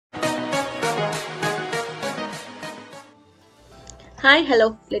Hi,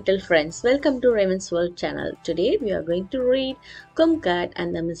 hello, little friends. Welcome to Raven's World channel. Today we are going to read Kumkat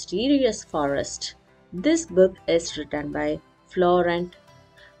and the Mysterious Forest. This book is written by Florent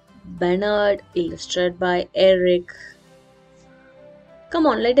Bernard, illustrated by Eric. Come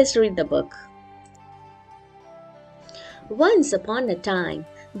on, let us read the book. Once upon a time,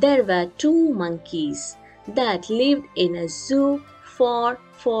 there were two monkeys that lived in a zoo far,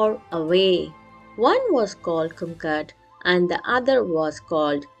 far away. One was called Kumkat and the other was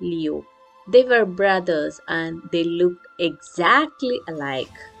called Leo. They were brothers and they looked exactly alike.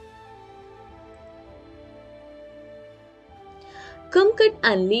 Kumkat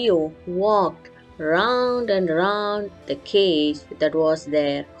and Leo walked round and round the cage that was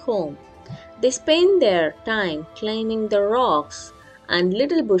their home. They spent their time climbing the rocks and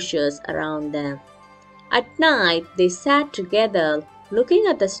little bushes around them. At night, they sat together, looking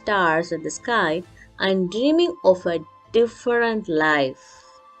at the stars in the sky and dreaming of a different life.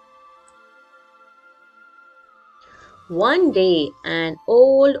 One day, an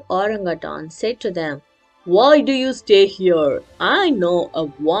old orangutan said to them, "Why do you stay here? I know a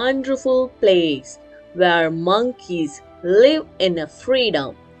wonderful place where monkeys live in a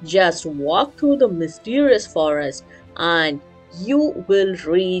freedom. Just walk through the mysterious forest and you will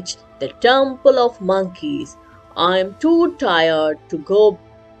reach the temple of monkeys. I am too tired to go,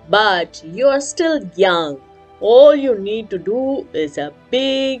 but you are still young. All you need to do is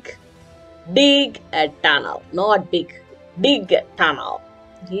dig a tunnel, not big, dig a tunnel."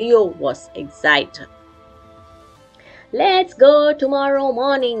 Leo was excited. "Let's go tomorrow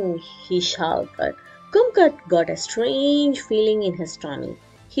morning," he shouted. Kumkat got a strange feeling in his tummy.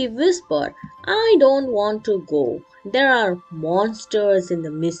 He whispered, "I don't want to go. There are monsters in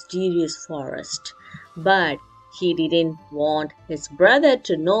the mysterious forest." But he didn't want his brother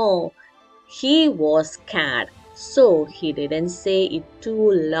to know he was scared, so he didn't say it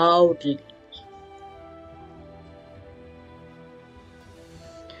too loudly.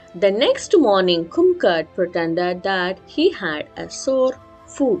 The next morning, Kumkat pretended that he had a sore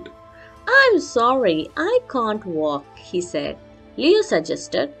foot. "I'm sorry, I can't walk," he said. Leo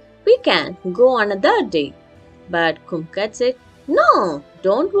suggested, "We can go another day." But Kumkat said, "No,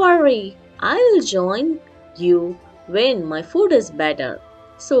 don't worry. I will join you when my food is better."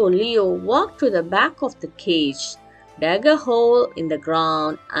 So Leo walked to the back of the cage, dug a hole in the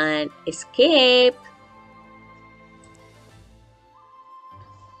ground, and escaped.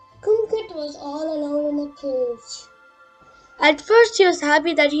 Kumkit was all alone in a cage. At first, he was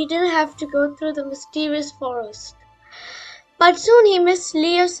happy that he didn't have to go through the mysterious forest. But soon he missed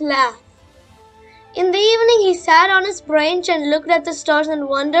Leo's laugh. In the evening, he sat on his branch and looked at the stars and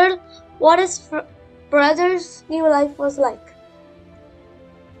wondered what his brother's new life was like.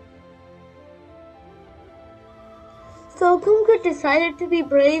 So Kumkit decided to be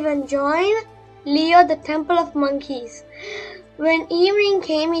brave and join Leo at the Temple of Monkeys. When evening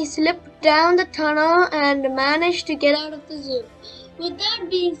came, he slipped down the tunnel and managed to get out of the zoo.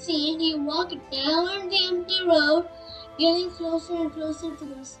 Without being seen, he walked down the empty road, getting closer and closer to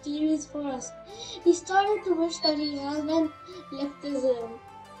the mysterious forest. He started to wish that he hadn't left the zoo.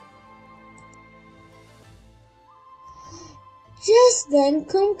 Just then,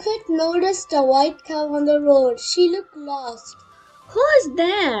 Kumkit noticed a white cow on the road. She looked lost. "Who is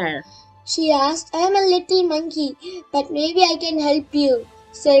there?" she asked. "I am a little monkey, but maybe I can help you,"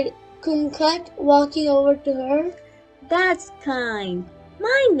 said Kumkat, walking over to her. "That's kind.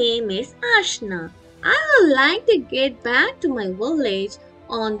 My name is Ashna. I would like to get back to my village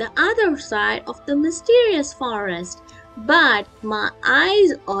on the other side of the mysterious forest, but my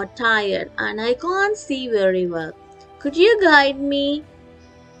eyes are tired and I can't see very well. Could you guide me?"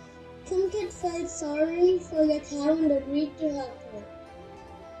 Kumkat felt sorry for the cow and agreed to help her.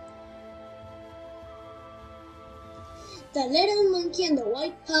 The little monkey and the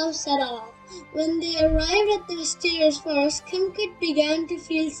white cow set off. When they arrived at the mysterious forest, Kumkat began to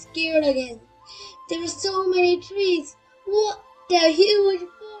feel scared again. There were so many trees. What a huge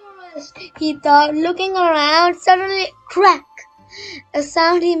forest, he thought, looking around. Suddenly, crack! A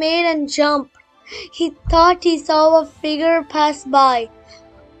sound he made and jumped. He thought he saw a figure pass by.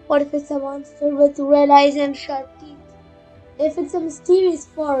 What if it's a monster with red eyes and sharp teeth? If it's a mysterious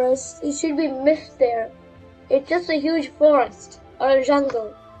forest, it should be mist there. It's just a huge forest or a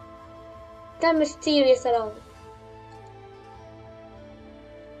jungle. Not mysterious at all.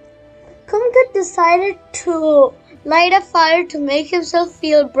 Kumkat decided to light a fire to make himself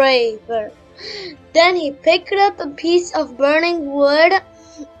feel braver. Then he picked up a piece of burning wood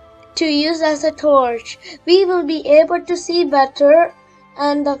to use as a torch. We will be able to see better,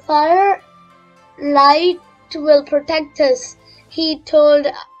 and the fire light will protect us. he told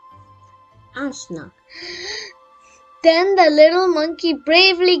Ashna. Then the little monkey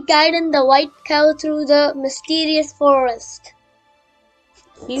bravely guided the white cow through the mysterious forest.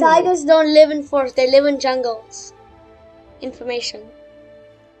 Cute. Tigers don't live in forests, they live in jungles. Information.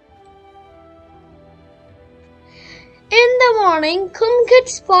 In the morning, Kumkit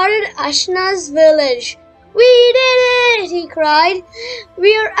spotted Ashna's village. "We did it!" he cried.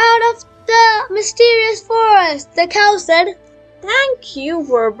 "We are out of the mysterious forest," the cow said. Thank you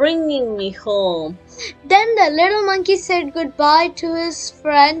for bringing me home. Then the little monkey said goodbye to his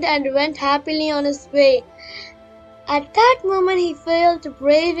friend and went happily on his way. At that moment, he felt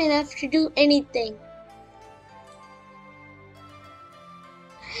brave enough to do anything.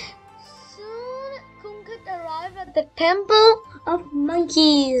 Soon, Kumkit arrived at the temple of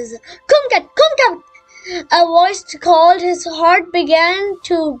monkeys. "Kumkit, Kumkit!" a voice called. His heart began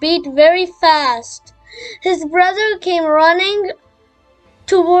to beat very fast. His brother came running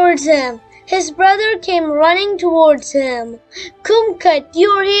towards him. "Kumkit,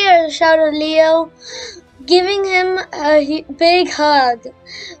 you're here!" shouted Leo, giving him a big hug.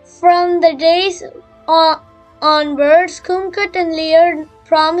 From the days onwards, Kumkit and Leo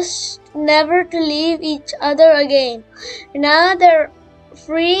promised never to leave each other again. Now they're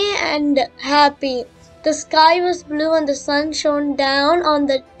free and happy. The sky was blue and the sun shone down on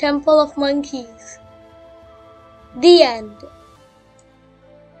the temple of monkeys. The end.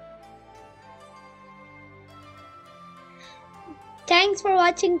 Thanks for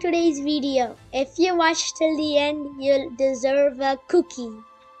watching today's video. If you watched till the end, you'll deserve a cookie.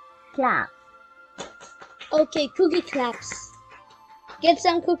 Clap. Okay, cookie claps. Get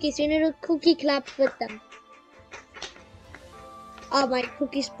some cookies. You need to cookie clap with them. Oh, my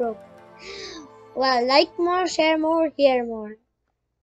cookies broke. Well, like more, share more, hear more.